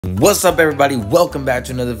What's up, everybody? Welcome back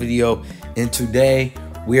to another video, and today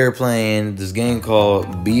we are playing this game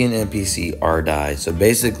called Be an NPC or Die. So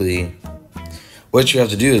basically what you have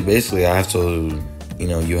to do is basically you have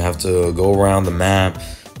to go around the map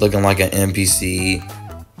looking like an NPC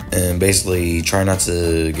and basically try not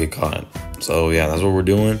to get caught. So yeah, that's what we're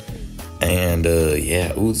doing. And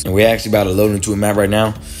yeah, and we're actually about to load into a map right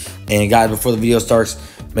now. And guys, before the video starts,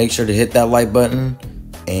 make sure to hit that like button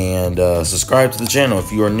and subscribe to the channel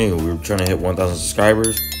if you are new. We're trying to hit 1,000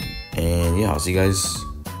 subscribers. And yeah, I'll see you guys.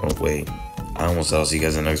 Oh wait, I almost said I'll see you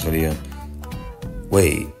guys in the next video.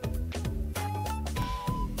 Wait,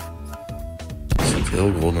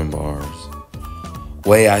 still golden bars.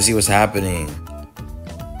 Wait, I see what's happening.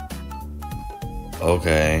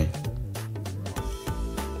 Okay.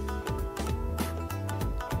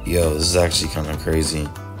 Yo, this is actually kind of crazy.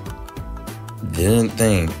 Didn't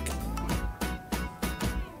think.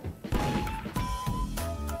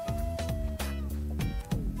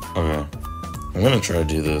 Okay, I'm gonna try to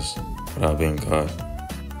do this without being caught.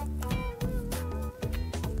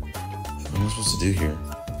 What am I supposed to do here?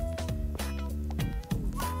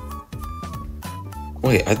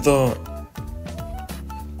 Wait, I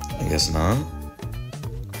guess not.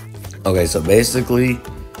 Okay, so basically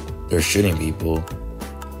they're shooting people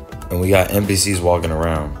and we got NPCs walking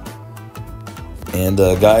around. And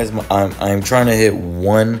guys, I'm trying to hit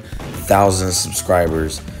 1,000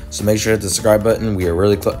 subscribers. So make sure to hit the subscribe button. We are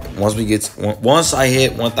really close. Once I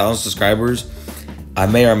hit 1,000 subscribers, I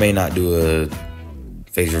may or may not do a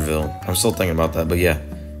face reveal. I'm still thinking about that, but yeah,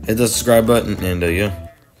 hit the subscribe button and yeah,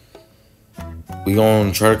 we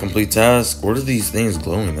gonna try to complete tasks. What are these things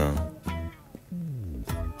glowing though?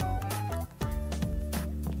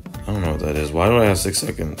 I don't know what that is. Why do I have 6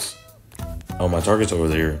 seconds? Oh, my target's over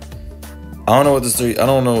there. I don't know what this. I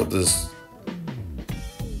don't know what this.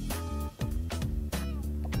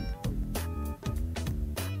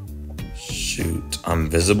 Shoot, I'm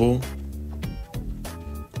visible.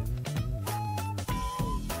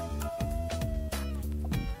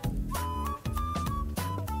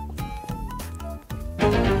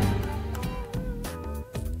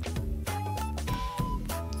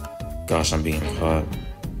 Gosh, I'm being caught.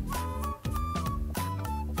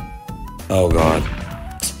 Oh God.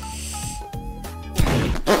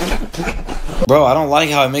 Bro, I don't like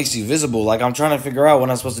how it makes you visible. Like, I'm trying to figure out what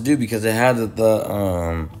I'm supposed to do because it had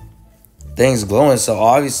the things glowing, so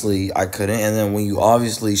obviously I couldn't. And then when you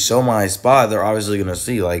obviously show my spot, they're obviously gonna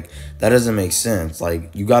see. Like, that doesn't make sense.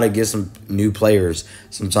 Like, you gotta get some new players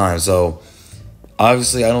sometimes. So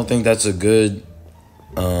obviously I don't think that's a good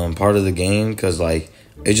part of the game, because like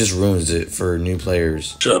it just ruins it for new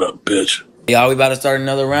players. Shut up, bitch. Yeah, we about to start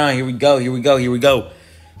another round. Here we go.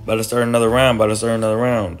 About to start another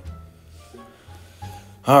round.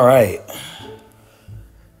 All right,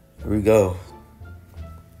 here we go.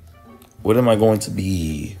 What am I going to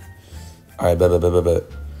be? All right, bet.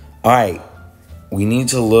 All right, we need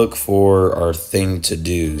to look for our thing to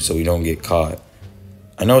do so we don't get caught.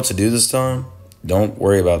 I know what to do this time. Don't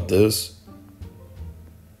worry about this.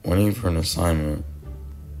 Waiting for an assignment.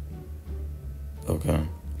 Okay.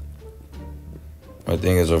 My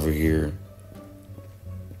thing is over here.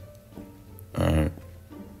 All right.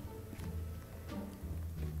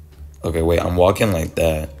 Okay, wait, I'm walking like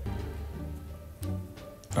that.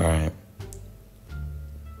 All right.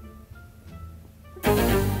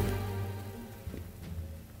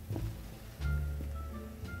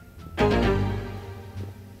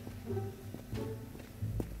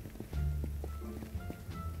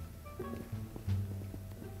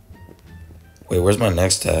 Wait, where's my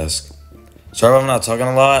next task? Sorry if I'm not talking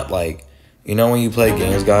a lot. Like, you know when you play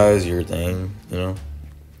games, guys, your thing, you know?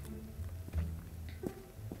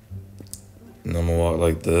 And I'm gonna walk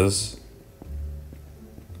like this.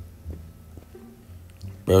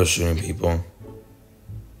 Bro, shooting people.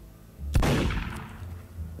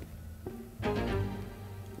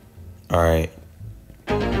 Alright.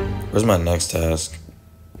 Where's my next task?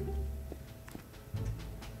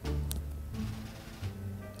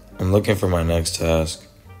 I'm looking for my next task.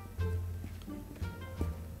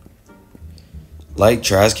 Light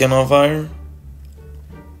trash can on fire?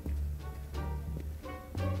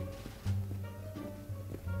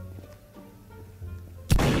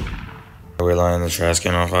 We're lighting the trash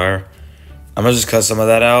can on fire. I'm gonna just cut some of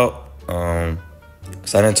that out.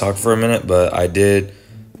 Cause I didn't talk for a minute, but I did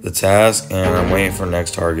the task and I'm waiting for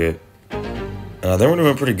next target. And I think we're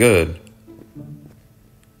doing pretty good.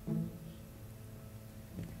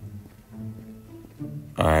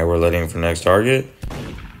 Alright, we're letting for next target.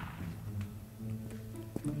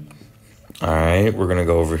 Alright, we're gonna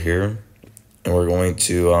go over here and we're going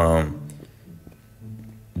to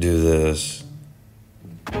this.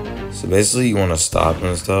 So basically, you want to stop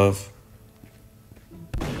and stuff.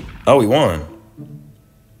 Oh, we won.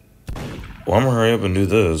 Well, I'm gonna hurry up and do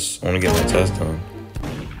this. I want to get my test done.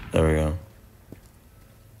 There we go.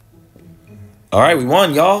 All right, we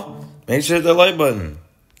won, y'all. Make sure to hit that like button.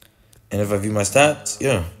 And if I view my stats,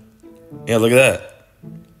 yeah, look at that.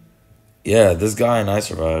 Yeah, this guy and I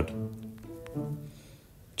survived.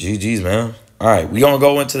 GG's, man. All right, we gonna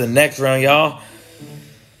go into the next round, y'all.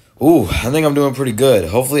 Ooh, I think I'm doing pretty good.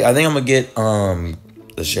 Hopefully, I think I'm gonna get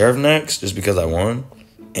the sheriff next, just because I won.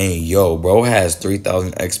 And yo, bro has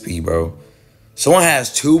 3,000 XP, bro. Someone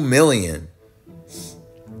has 2 million.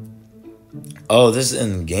 Oh, this is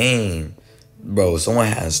in game, bro. Someone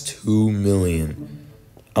has 2 million.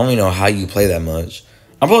 I don't even know how you play that much.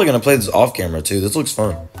 I'm probably gonna play this off camera too. This looks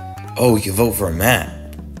fun. Oh, we can vote for a map.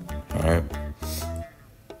 All right.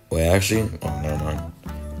 Wait, actually, oh, never mind.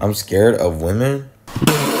 I'm scared of women.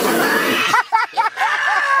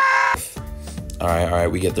 All right,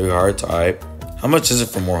 we get 3 hearts. All right, how much is it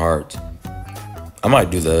for more hearts? I might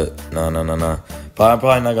do that. No. But I'm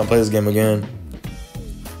probably not gonna play this game again.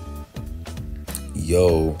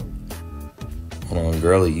 Yo, hold on,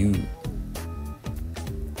 girlie, you.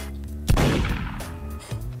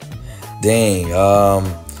 Dang,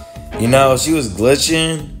 you know, she was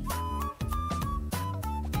glitching.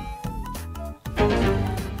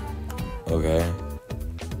 Okay.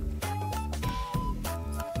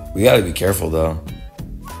 We gotta be careful though.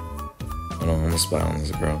 Hold on, I'm gonna spy on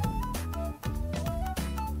this girl.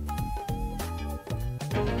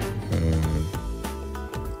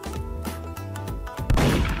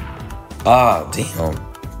 Ah, damn.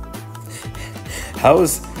 How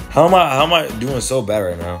am I doing so bad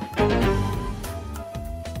right now?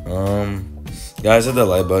 Guys, hit that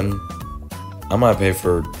like button. I might pay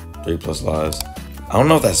for 3+ lives. I don't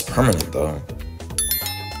know if that's permanent though.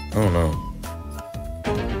 I don't know.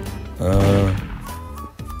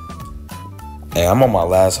 Hey, I'm on my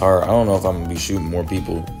last heart. I don't know if I'm gonna be shooting more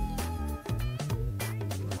people.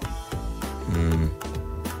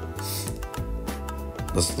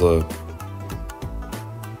 Let's look.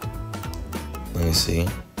 Let me see.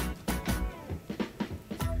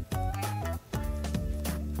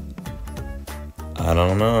 I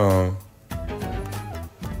don't know.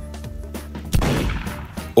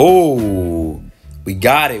 Oh, we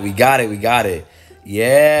got it.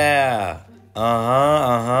 Yeah.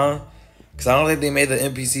 Because I don't think they made the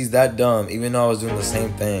NPCs that dumb, even though I was doing the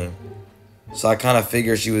same thing. So I kind of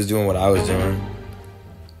figured she was doing what I was doing.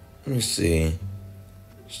 Let me see.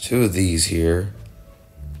 There's 2 of these here.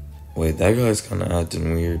 Wait, that guy's kind of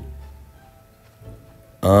acting weird.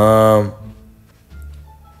 I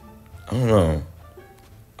don't know.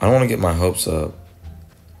 I don't want to get my hopes up.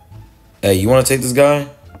 Hey, you want to take this guy?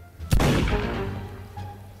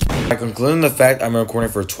 By concluding the fact I'm recording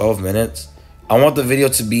for 12 minutes, I want the video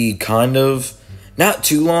to be kind of, not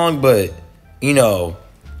too long, but, you know,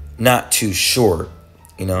 not too short,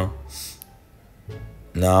 you know?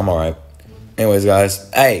 Nah, I'm alright. Anyways, guys,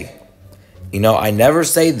 hey, you know, I never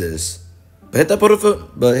say this, but hit that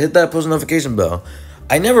post notification bell.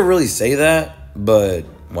 I never really say that, but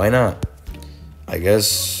why not? I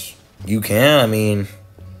guess you can. I mean,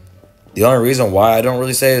 the only reason why I don't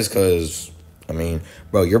really say it is because, I mean,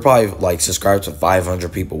 bro, you're probably like subscribed to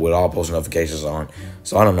 500 people with all post notifications on.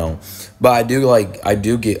 So I don't know. But I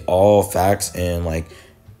do get all facts, and like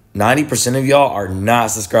 90% of y'all are not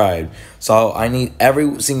subscribed. So I need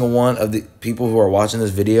every single one of the people who are watching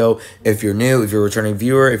this video. If you're new, if you're a returning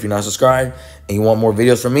viewer, if you're not subscribed and you want more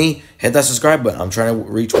videos from me, hit that subscribe button. I'm trying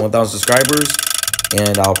to reach 1,000 subscribers,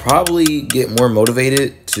 and I'll probably get more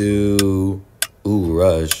motivated to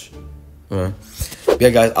rush. Yeah,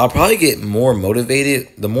 guys, I'll probably get more motivated.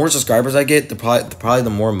 The more subscribers I get, probably the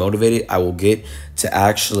more motivated I will get to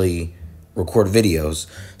actually record videos.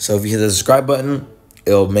 So if you hit the subscribe button,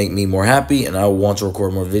 it'll make me more happy, and I want to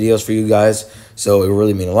record more videos for you guys. So it will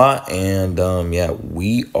really mean a lot. And yeah,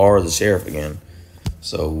 we are the sheriff again.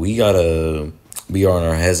 So we gotta be on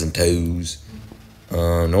our heads and toes.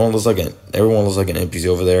 Everyone looks like an NPC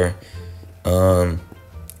over there. Oh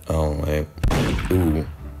wait. Ooh.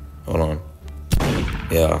 Hold on.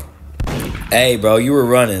 Yeah. Hey, bro, you were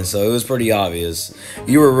running, so it was pretty obvious.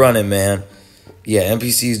 You were running, man. Yeah,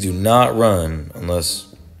 NPCs do not run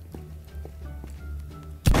unless...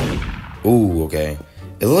 Ooh, okay.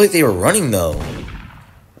 It looked like they were running, though.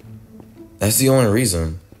 That's the only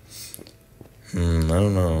reason. I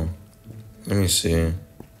don't know. Let me see.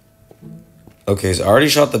 Okay, so I already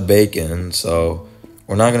shot the bacon, so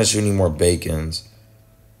we're not going to shoot any more bacons.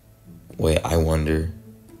 Wait, I wonder.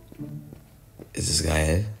 Is this guy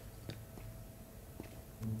it?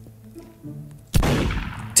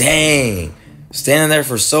 Dang. Standing there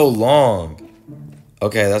for so long.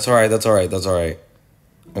 Okay, that's alright, that's alright, that's alright.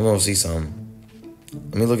 I'm gonna see some.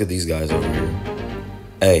 Let me look at these guys over here.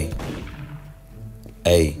 Hey.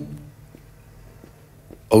 Hey.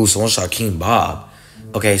 Oh, someone shot King Bob.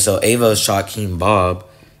 Okay, so Ava shot King Bob.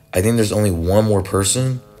 I think there's only one more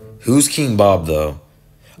person. Who's King Bob, though?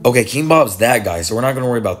 Okay, King Bob's that guy, so we're not gonna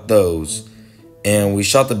worry about those. And we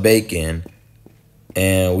shot the bacon.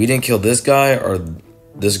 And we didn't kill this guy or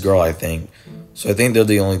this girl, I think. So I think they're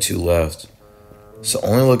the only two left. So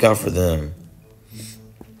only look out for them.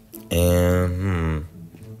 And,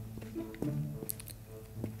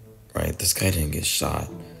 Right, this guy didn't get shot.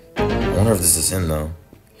 I wonder if this is him, though.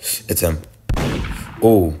 It's him.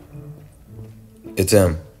 Oh. It's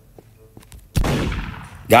him.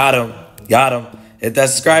 Got him. Got him. Hit that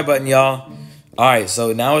subscribe button, y'all. Alright,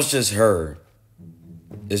 so now it's just her.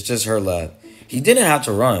 It's just her left. He didn't have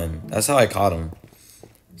to run. That's how I caught him.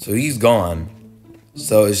 So he's gone.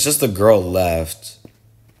 So it's just a girl left.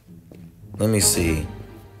 Let me see.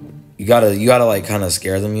 You gotta like kind of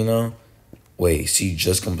scare them, you know? Wait, she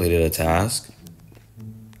just completed a task?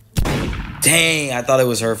 Dang, I thought it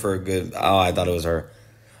was her for a good... Oh, I thought it was her.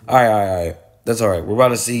 Alright. That's alright. We're about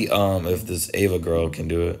to see if this Ava girl can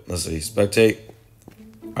do it. Let's see. Spectate.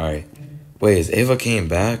 Alright. Wait, is Ava came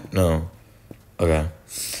back? No. Okay.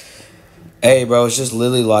 Hey, bro, it's just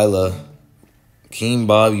Lily Lila. King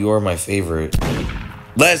Bob, you are my favorite.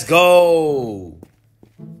 Let's go!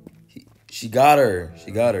 She got her.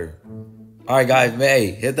 She got her. Alright, guys.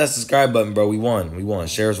 Hey, hit that subscribe button, bro. We won. We won.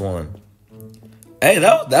 Shares won. Hey,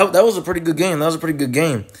 that was a pretty good game. That was a pretty good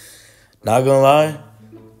game. Not gonna lie.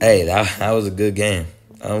 Hey, that was a good game.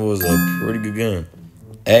 That was a pretty good game.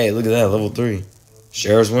 Hey, look at that. Level 3.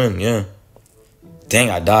 Shares win. Yeah. Dang,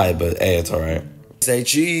 I died, but hey, it's alright. Say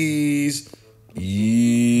cheese.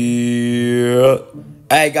 Yeah.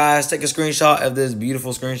 Hey, guys, take a screenshot of this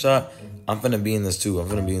beautiful screenshot. I'm finna be in this too.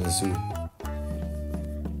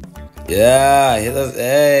 Yeah, hit us.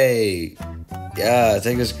 Hey. Yeah,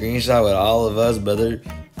 take a screenshot with all of us, brother.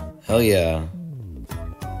 Hell yeah.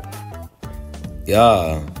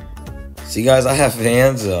 Yeah. See, guys, I have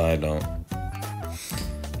fans. So I don't.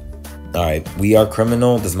 Alright, we are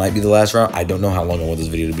criminal. This might be the last round. I don't know how long I want this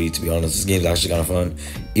video to be, to be honest. This game's actually kind of fun.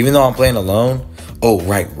 Even though I'm playing alone. Oh,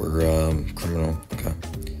 right. We're criminal. Okay.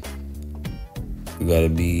 We gotta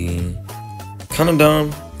be kind of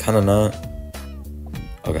dumb. Kind of not.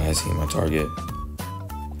 Okay, I see my target.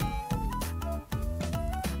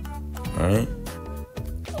 Alright.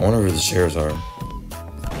 I wonder where the shares are.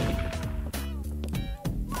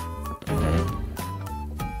 Alright.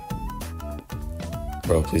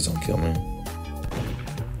 Bro, please don't kill me.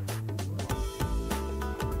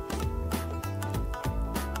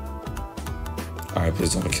 Alright,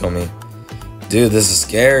 please don't kill me. Dude, this is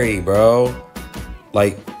scary, bro.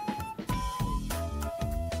 Like...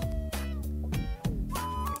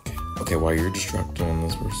 Okay, while you're distracted on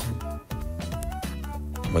this person,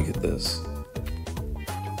 I'm gonna get this.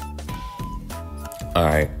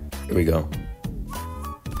 Alright, here we go.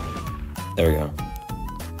 There we go.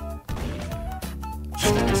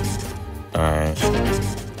 Alright,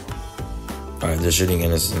 they're shooting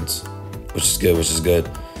innocents, which is good.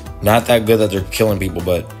 Not that good that they're killing people,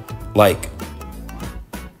 but, like,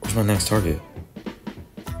 where's my next target?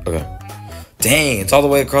 Okay. Dang, it's all the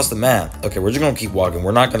way across the map. Okay, we're just gonna keep walking.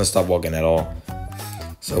 We're not gonna stop walking at all.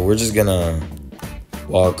 So we're just gonna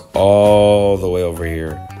walk all the way over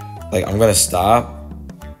here. Like, I'm gonna stop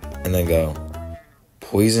and then go.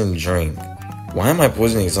 Poison drink. Why am I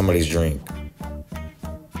poisoning somebody's drink?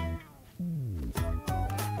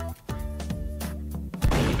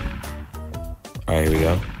 Alright, here we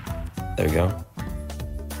go. There we go.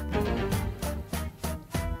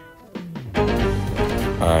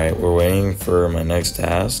 Alright, we're waiting for my next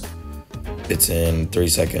task. It's in 3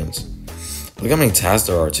 seconds. Look how many tasks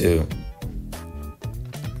there are, too.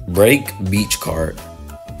 Break beach cart.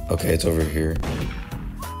 Okay, it's over here.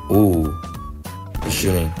 Ooh. Who's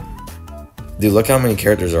shooting? Dude, look how many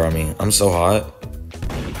characters are on me. I'm so hot.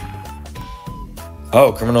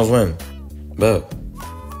 Oh, criminals win. Bet.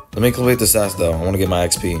 Let me complete this task, though. I want to get my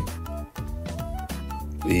XP.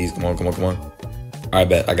 Please, come on. Alright,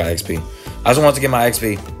 bet. I got XP. I just want to get my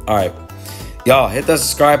XP. Alright. Y'all, hit that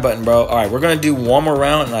subscribe button, bro. Alright, we're going to do one more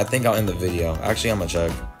round, and I think I'll end the video. Actually, I'm going to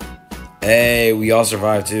check. Hey, we all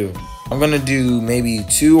survived, too. I'm going to do maybe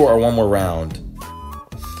 2 or 1 more round.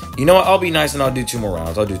 You know what? I'll be nice, and I'll do 2 more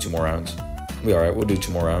rounds. I'll do 2 more rounds. We'll be alright. We'll do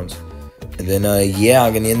 2 more rounds. And then, yeah,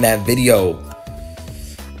 I'm going to end that video.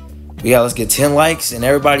 But yeah, let's get 10 likes, and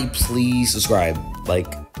everybody, please subscribe.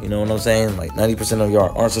 Like, You know what I'm saying? Like 90% of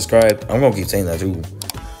y'all aren't subscribed. I'm gonna keep saying that too.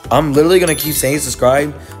 I'm literally gonna keep saying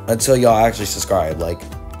subscribe until y'all actually subscribe. Like,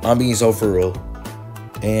 I'm being so for real.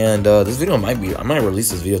 And this video I might release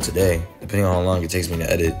this video today, depending on how long it takes me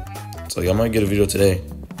to edit. So y'all might get a video today.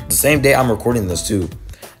 The same day I'm recording this too.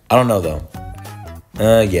 I don't know though.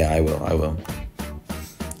 Yeah, I will.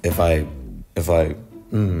 If I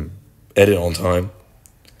edit on time.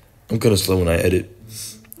 I'm kind of slow when I edit.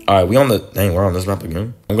 All right, we're on this map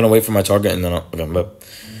again. I'm gonna wait for my target and then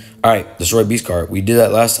all right, destroy beast cart. We did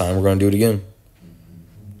that last time. We're gonna do it again.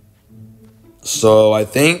 So I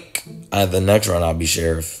think the next round I'll be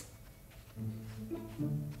sheriff.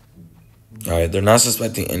 All right, they're not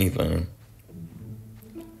suspecting anything.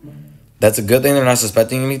 That's a good thing they're not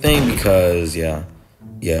suspecting anything because yeah,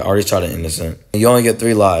 already shot an innocent. You only get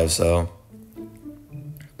 3 lives, so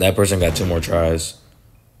that person got 2 more tries.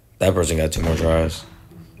 That person got 2 more tries.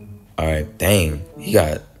 All right, dang, he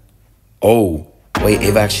got. Oh, wait,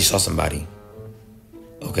 Ava actually saw somebody.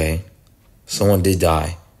 Okay, someone did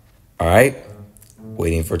die. All right,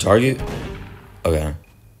 waiting for target. Okay,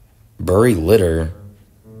 bury litter.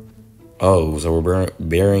 Oh, so we're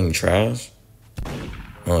burying trash.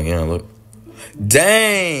 Oh yeah, look.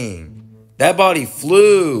 Dang, that body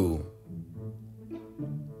flew.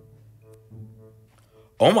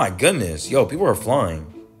 Oh my goodness, yo, people are flying.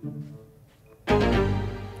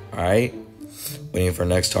 All right, waiting for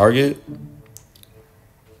next target.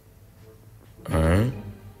 All right.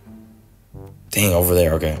 Dang, over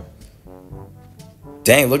there. Okay.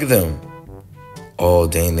 Dang, look at them. Oh,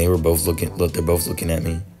 dang, they were both looking. Look, they're both looking at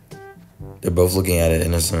me. They're both looking at it,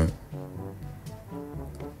 innocent.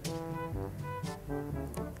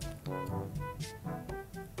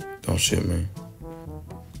 Don't shoot me.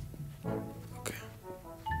 Okay.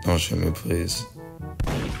 Don't shoot me, please.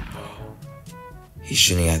 He's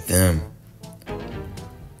shooting at them.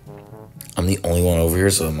 I'm the only one over here,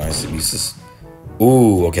 so it might be just.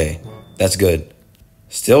 Ooh, okay. That's good.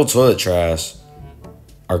 Still toilet trash.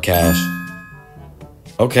 Or cash.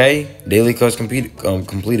 Okay. Daily quest completed.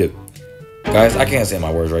 Guys, I can't say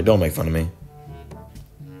my words right. Don't make fun of me.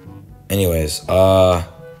 Anyways, okay,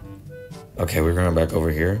 we're going back over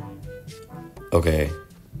here. Okay.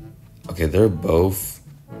 Okay, they're both.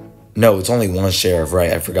 No, it's only one sheriff,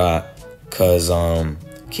 right? I forgot. Because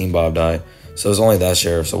King Bob died. So it's only that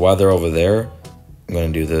sheriff. So while they're over there, I'm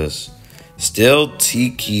going to do this. Still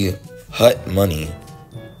Tiki Hut money.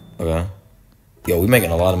 Okay. Yo, we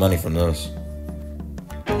making a lot of money from this.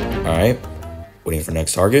 Alright. Waiting for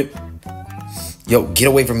next target. Yo, get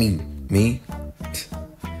away from me. Me.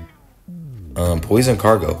 Poison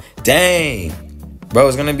cargo. Dang. Bro,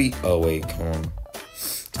 it's going to be... Oh, wait. Come on.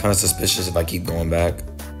 It's kind of suspicious if I keep going back.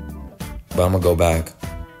 But I'm going to go back.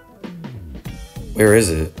 Where is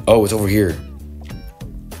it? Oh, it's over here.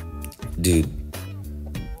 Dude.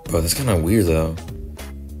 Bro, that's kind of weird, though.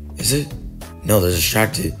 Is it? No, they're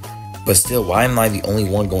distracted. But still, why am I the only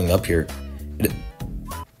one going up here?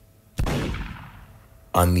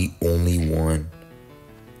 I'm the only one.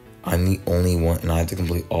 I'm the only one, and I have to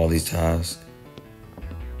complete all these tasks.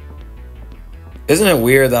 Isn't it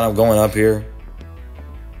weird that I'm going up here?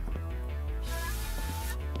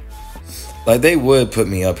 Like, they would put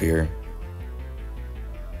me up here.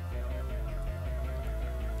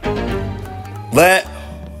 Let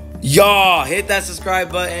y'all hit that subscribe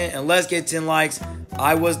button and let's get 10 likes.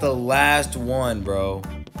 I was the last one, bro.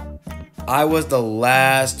 I was the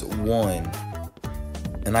last one.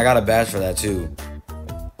 And I got a badge for that too.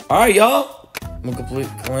 Alright, y'all. I'm gonna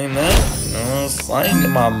claim that. You know what I'm saying? Get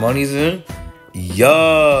my money's in.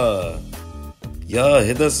 Yeah. Yeah,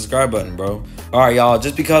 hit that subscribe button, bro. Alright, y'all.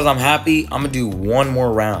 Just because I'm happy, I'm gonna do one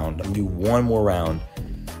more round.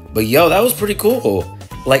 But yo, that was pretty cool.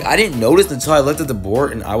 Like, I didn't notice until I looked at the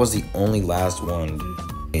board and I was the only last one,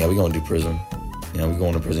 dude. Yeah, we gonna do prison. Yeah, we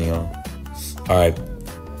going to prison, y'all. Alright.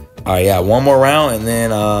 Alright, yeah, one more round and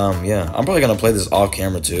then, yeah. I'm probably gonna play this off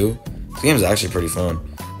camera too. This game is actually pretty fun.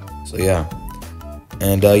 So, yeah.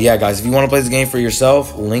 And, yeah, guys, if you want to play this game for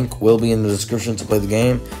yourself, link will be in the description to play the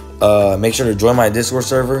game. Make sure to join my Discord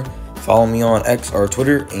server. Follow me on X or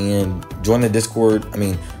Twitter and join the Discord.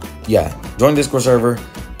 Join the Discord server.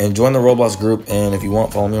 And join the Roblox group, and if you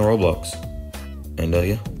want, follow me on Roblox. And,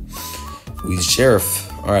 yeah. We the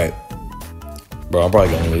sheriff. Alright. Bro, I'm probably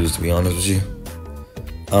gonna lose, to be honest with you.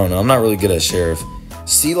 I don't know. I'm not really good at sheriff.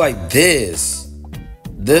 See, like this.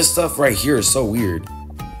 This stuff right here is so weird.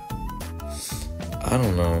 I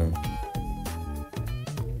don't know.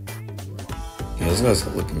 Yeah, this guy's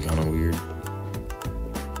looking kind of weird.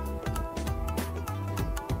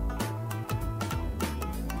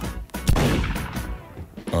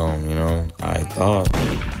 You know, I thought...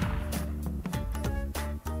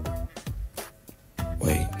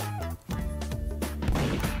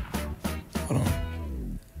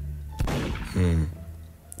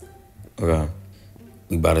 Okay.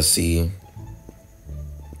 We about to see.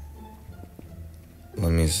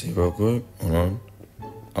 Let me see real quick. Hold on.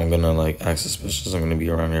 I'm gonna like act suspicious. I'm gonna be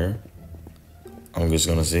around here. I'm just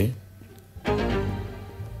gonna see.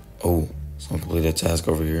 Oh, someone completed a task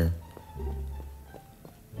over here.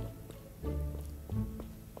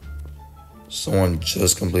 Someone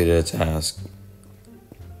just completed a task.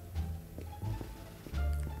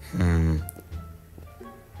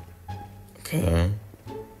 Okay.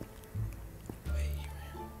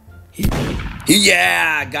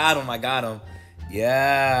 Yeah, I got him. I got him.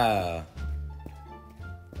 Yeah.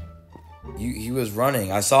 He was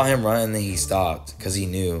running. I saw him run and then he stopped because he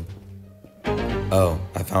knew. Oh,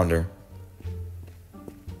 I found her.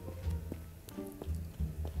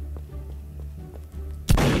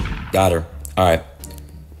 Got her. All right.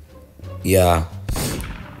 Yeah.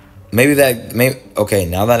 Maybe okay,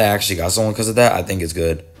 now that I actually got someone because of that, I think it's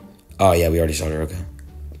good. Oh, yeah, we already shot her. Okay.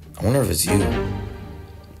 I wonder if it's you.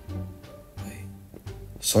 Wait.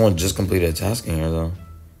 Someone just completed a task in here, though.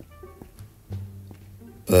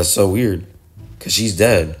 But that's so weird. Because she's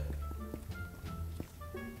dead.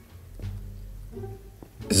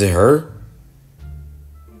 Is it her?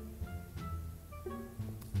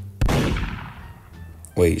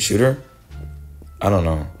 Wait, shoot her? I don't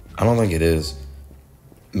know. I don't think it is.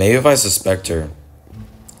 Maybe if I suspect her.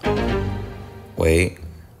 Wait.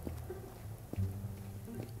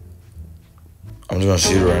 I'm just gonna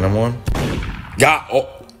shoot a random one. Oh.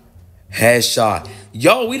 Headshot.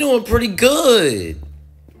 Yo, we doing pretty good.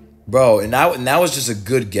 Bro, and that was just a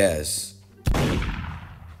good guess.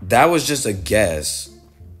 That was just a guess.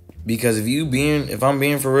 Because if I'm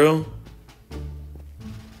being for real,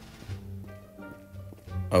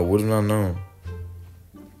 I would have not known.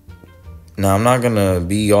 Now, I'm not gonna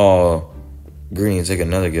be all green and take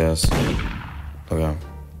another guess. Okay.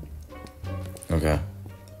 Okay.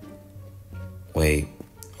 Wait.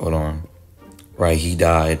 Hold on. Right, he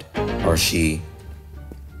died. Or she.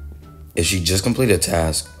 If she just completed a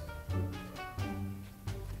task.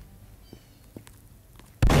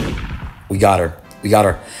 We got her. We got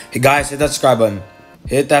her. Hey, guys, hit that subscribe button.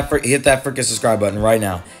 Hit that freaking subscribe button right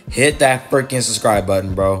now. Hit that freaking subscribe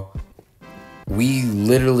button, bro. We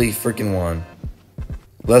literally freaking won.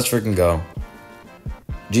 Let's freaking go.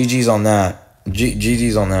 GG's on that.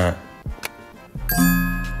 GG's on that.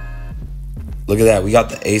 Look at that. We got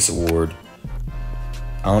the Ace Award.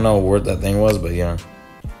 I don't know what award that thing was, but yeah.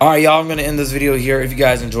 Alright, y'all. I'm going to end this video here. If you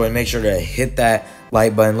guys enjoyed, make sure to hit that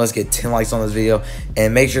like button. Let's get 10 likes on this video.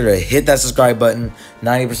 And make sure to hit that subscribe button.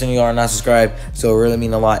 90% of y'all are not subscribed. So it really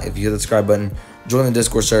means a lot if you hit the subscribe button. Join the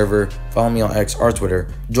Discord server. Follow me on X or Twitter.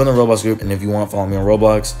 Join the Roblox group. And if you want, follow me on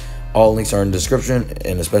Roblox. All links are in the description.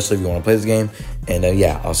 And especially if you want to play this game. And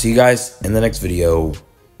yeah, I'll see you guys in the next video.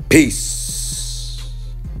 Peace.